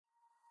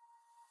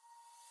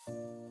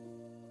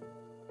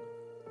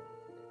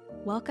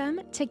Welcome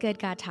to Good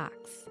God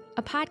Talks,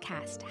 a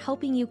podcast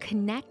helping you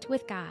connect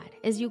with God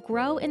as you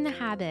grow in the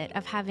habit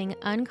of having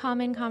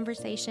uncommon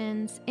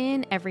conversations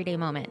in everyday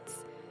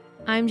moments.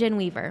 I'm Jen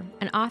Weaver,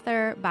 an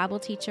author, Bible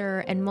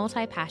teacher, and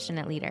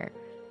multi-passionate leader.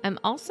 I'm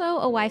also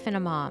a wife and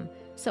a mom,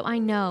 so I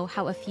know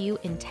how a few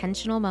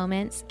intentional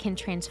moments can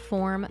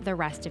transform the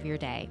rest of your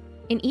day.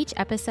 In each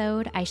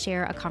episode, I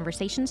share a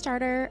conversation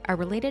starter, a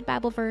related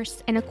Bible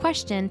verse, and a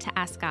question to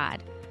ask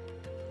God.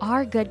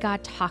 Our good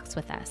God talks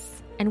with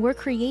us, and we're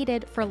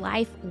created for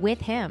life with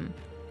Him.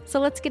 So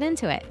let's get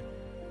into it.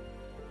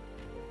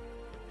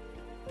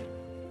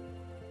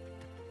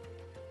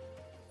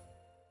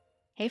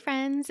 Hey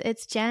friends,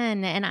 it's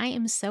Jen, and I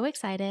am so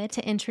excited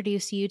to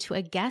introduce you to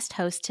a guest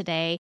host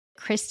today,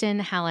 Kristen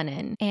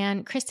Hallinan.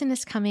 And Kristen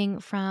is coming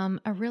from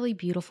a really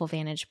beautiful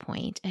vantage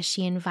point as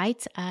she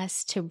invites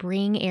us to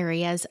bring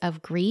areas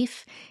of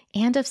grief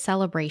and of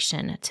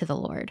celebration to the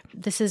Lord.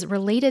 This is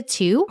related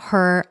to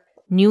her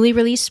newly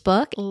released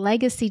book,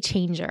 Legacy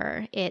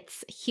Changer.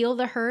 It's Heal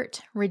the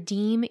Hurt,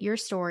 Redeem Your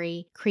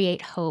Story,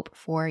 Create Hope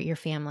for Your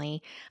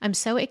Family. I'm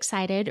so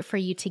excited for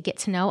you to get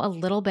to know a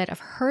little bit of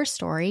her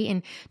story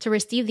and to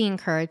receive the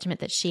encouragement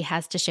that she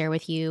has to share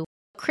with you.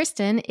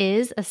 Kristen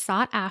is a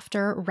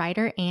sought-after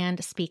writer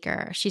and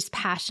speaker. She's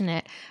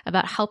passionate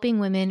about helping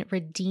women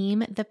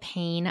redeem the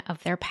pain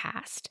of their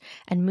past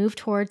and move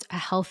towards a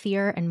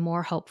healthier and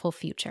more hopeful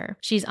future.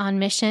 She's on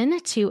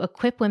mission to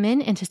equip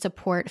women and to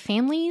support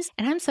families,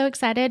 and I'm so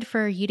excited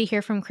for you to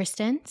hear from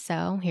Kristen,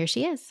 so here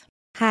she is.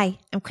 Hi,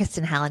 I'm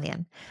Kristen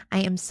Hallinan. I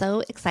am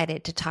so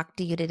excited to talk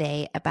to you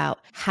today about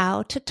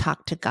how to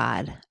talk to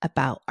God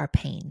about our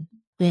pain.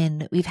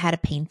 When we've had a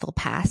painful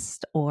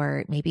past,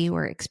 or maybe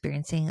we're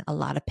experiencing a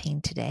lot of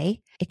pain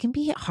today, it can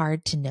be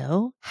hard to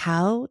know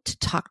how to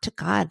talk to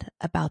God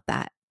about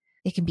that.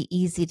 It can be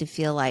easy to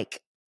feel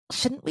like,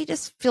 shouldn't we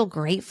just feel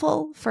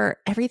grateful for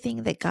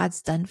everything that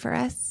God's done for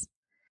us?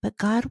 But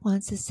God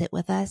wants to sit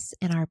with us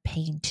in our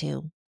pain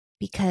too.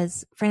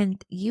 Because,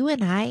 friend, you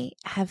and I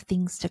have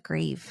things to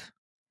grieve.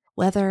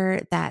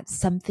 Whether that's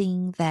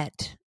something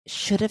that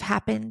should have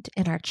happened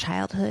in our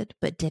childhood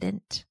but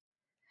didn't,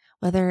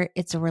 whether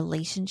it's a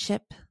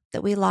relationship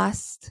that we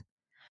lost,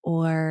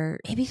 or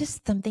maybe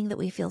just something that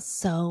we feel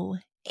so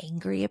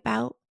angry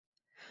about,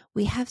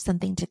 we have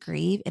something to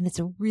grieve, and it's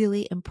a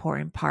really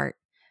important part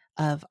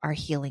of our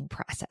healing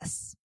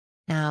process.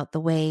 Now, the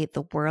way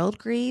the world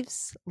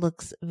grieves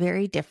looks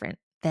very different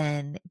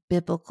than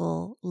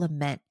biblical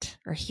lament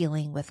or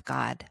healing with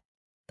God.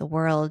 The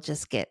world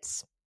just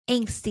gets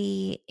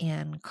angsty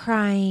and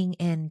crying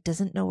and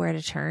doesn't know where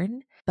to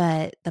turn.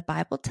 But the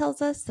Bible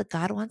tells us that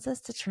God wants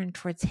us to turn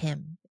towards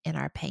Him in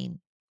our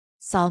pain.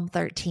 Psalm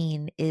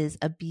 13 is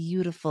a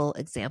beautiful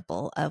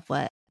example of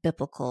what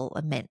biblical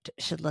lament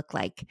should look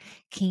like.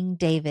 King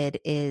David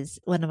is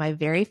one of my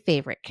very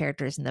favorite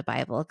characters in the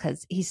Bible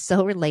because he's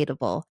so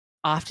relatable.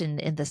 Often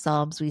in the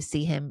Psalms, we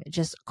see him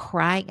just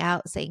crying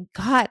out, saying,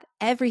 God,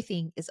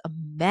 everything is a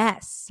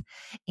mess.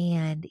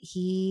 And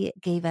he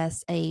gave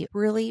us a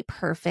really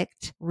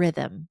perfect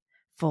rhythm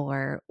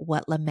for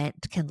what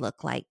lament can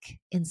look like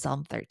in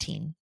Psalm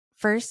 13.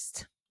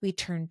 First, we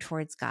turn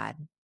towards God.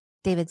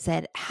 David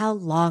said, how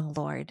long,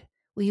 Lord,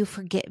 will you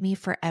forget me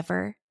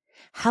forever?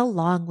 How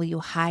long will you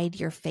hide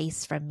your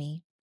face from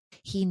me?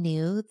 He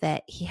knew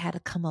that he had to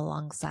come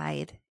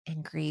alongside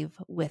and grieve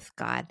with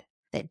God,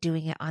 that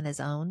doing it on his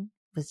own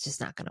was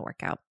just not going to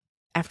work out.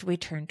 After we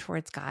turn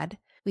towards God,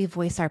 we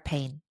voice our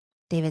pain.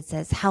 David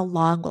says, how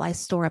long will I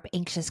store up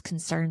anxious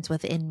concerns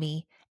within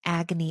me,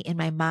 agony in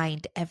my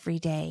mind every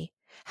day?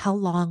 How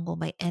long will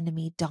my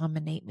enemy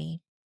dominate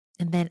me?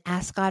 And then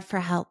ask God for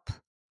help.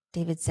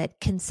 David said,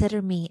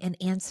 consider me and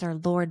answer,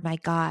 Lord my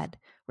God.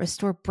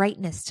 Restore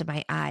brightness to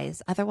my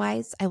eyes.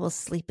 Otherwise, I will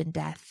sleep in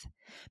death.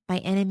 My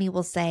enemy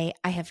will say,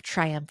 I have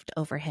triumphed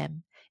over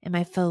him, and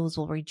my foes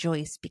will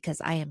rejoice because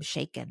I am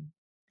shaken.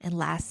 And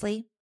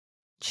lastly,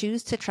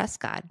 choose to trust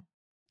God.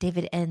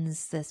 David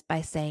ends this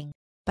by saying,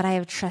 but I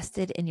have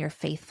trusted in your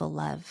faithful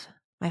love.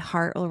 My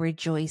heart will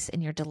rejoice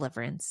in your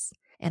deliverance,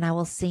 and I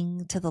will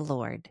sing to the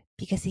Lord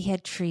because he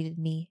had treated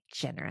me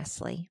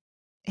generously.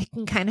 It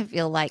can kind of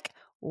feel like,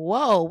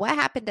 whoa, what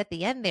happened at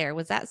the end there?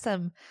 Was that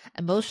some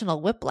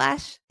emotional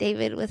whiplash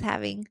David was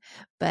having?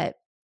 But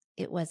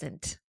it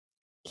wasn't.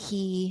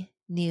 He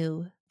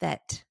knew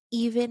that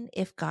even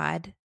if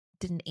God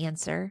didn't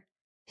answer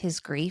his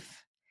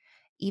grief,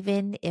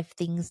 even if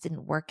things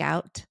didn't work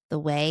out the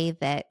way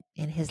that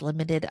in his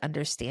limited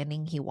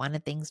understanding he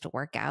wanted things to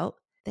work out,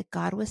 that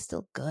God was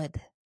still good,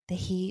 that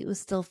he was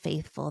still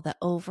faithful, that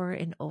over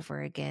and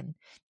over again,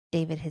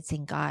 David had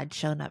seen God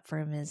shown up for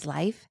him in his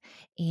life,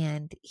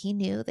 and he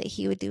knew that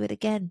he would do it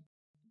again.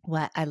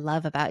 What I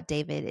love about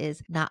David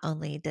is not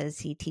only does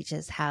he teach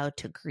us how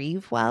to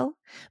grieve well,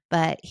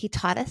 but he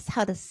taught us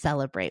how to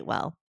celebrate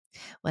well.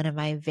 One of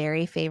my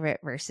very favorite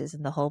verses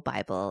in the whole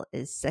Bible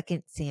is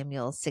 2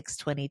 Samuel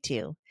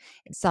 6:22.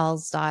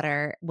 Saul's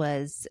daughter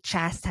was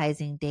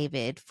chastising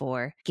David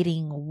for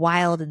getting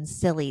wild and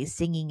silly,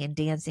 singing and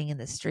dancing in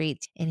the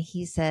streets. And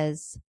he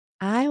says,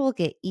 I will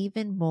get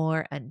even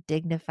more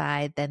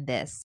undignified than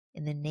this.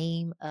 in the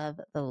name of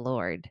the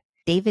Lord.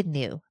 David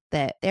knew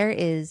that there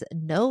is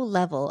no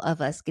level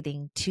of us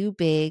getting too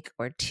big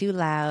or too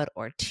loud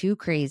or too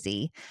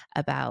crazy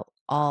about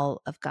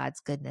all of God's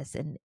goodness.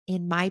 And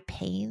in my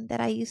pain that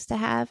I used to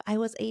have, I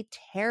was a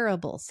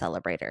terrible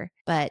celebrator.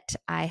 But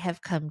I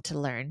have come to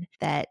learn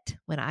that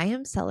when I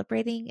am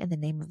celebrating in the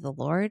name of the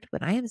Lord,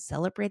 when I am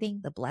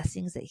celebrating the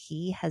blessings that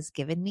He has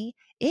given me,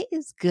 it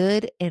is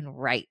good and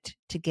right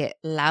to get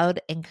loud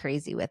and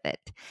crazy with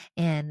it.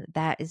 And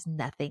that is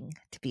nothing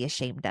to be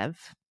ashamed of.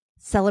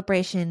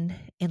 Celebration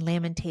and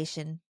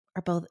lamentation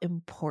are both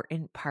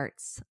important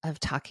parts of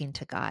talking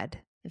to God.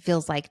 It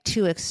feels like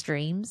two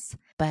extremes,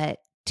 but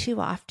too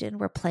often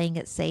we're playing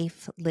it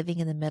safe, living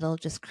in the middle,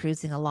 just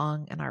cruising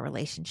along in our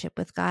relationship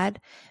with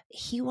God.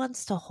 He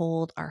wants to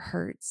hold our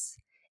hurts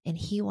and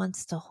He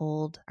wants to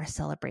hold our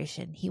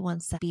celebration. He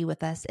wants to be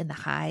with us in the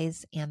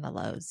highs and the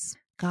lows.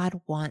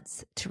 God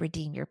wants to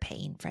redeem your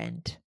pain,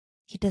 friend.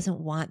 He doesn't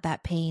want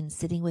that pain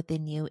sitting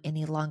within you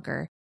any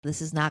longer.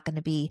 This is not going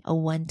to be a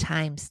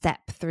one-time step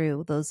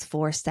through those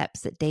 4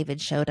 steps that David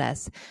showed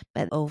us,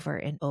 but over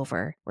and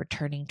over, we're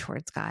turning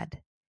towards God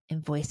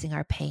and voicing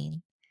our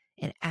pain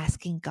and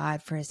asking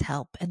God for His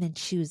help and then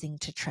choosing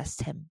to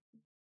trust Him.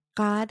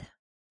 God,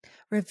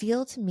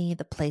 reveal to me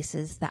the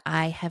places that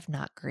I have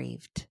not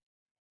grieved.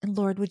 And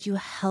Lord, would you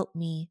help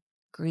me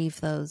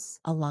grieve those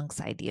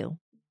alongside you?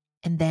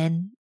 And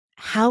then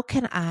how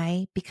can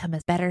I become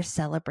a better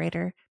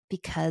celebrator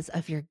because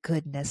of your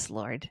goodness,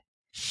 Lord?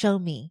 Show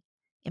me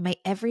in my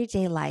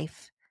everyday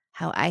life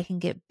how I can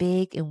get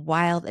big and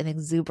wild and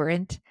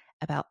exuberant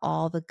about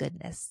all the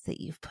goodness that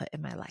you've put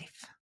in my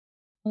life.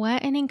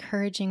 What an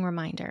encouraging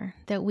reminder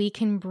that we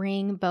can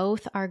bring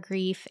both our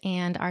grief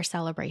and our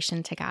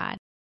celebration to God.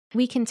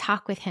 We can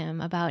talk with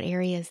Him about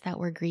areas that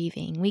we're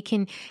grieving. We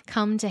can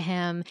come to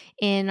Him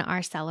in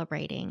our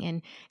celebrating,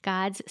 and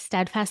God's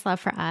steadfast love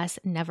for us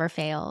never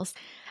fails.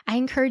 I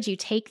encourage you,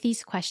 take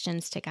these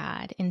questions to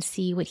God and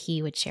see what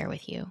He would share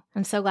with you.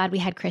 I'm so glad we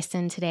had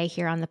Kristen today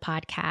here on the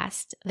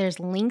podcast. There's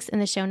links in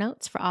the show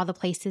notes for all the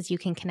places you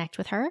can connect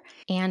with her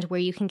and where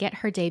you can get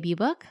her debut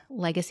book,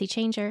 Legacy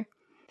Changer.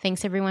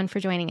 Thanks everyone for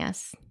joining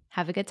us.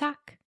 Have a good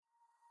talk.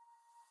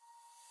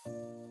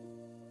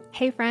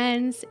 Hey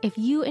friends, if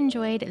you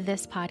enjoyed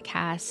this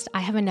podcast,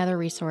 I have another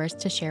resource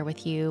to share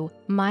with you.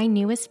 My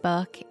newest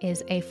book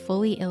is a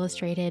fully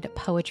illustrated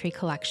poetry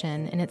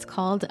collection, and it's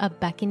called A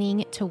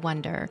Beckoning to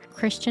Wonder,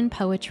 Christian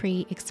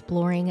Poetry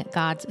Exploring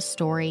God's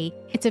Story.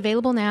 It's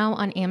available now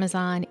on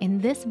Amazon,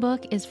 and this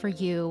book is for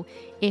you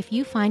if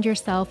you find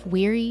yourself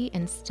weary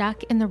and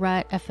stuck in the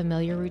rut of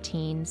familiar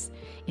routines,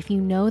 if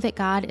you know that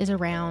God is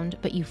around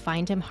but you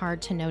find Him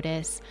hard to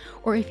notice,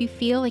 or if you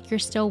feel like you're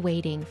still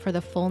waiting for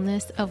the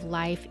fullness of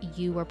life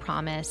you were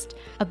promised.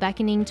 A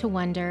Beckoning to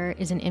Wonder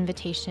is an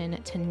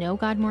invitation to know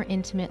God more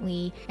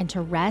intimately and to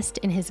rest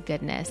in His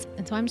goodness.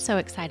 And so I'm so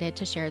excited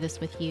to share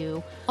this with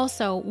you.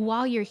 Also,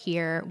 while you're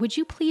here, would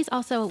you please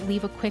also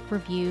leave a quick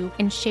review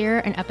and share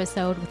an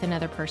episode with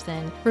another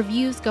person?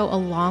 Reviews go a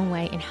long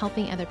way in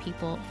helping other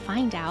people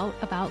find out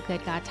about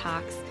Good God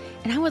Talks.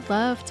 And I would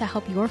love to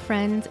help your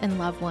friends and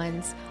loved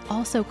ones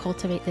also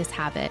cultivate this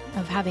habit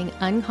of having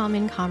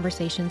uncommon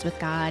conversations with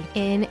God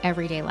in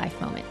everyday life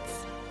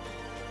moments.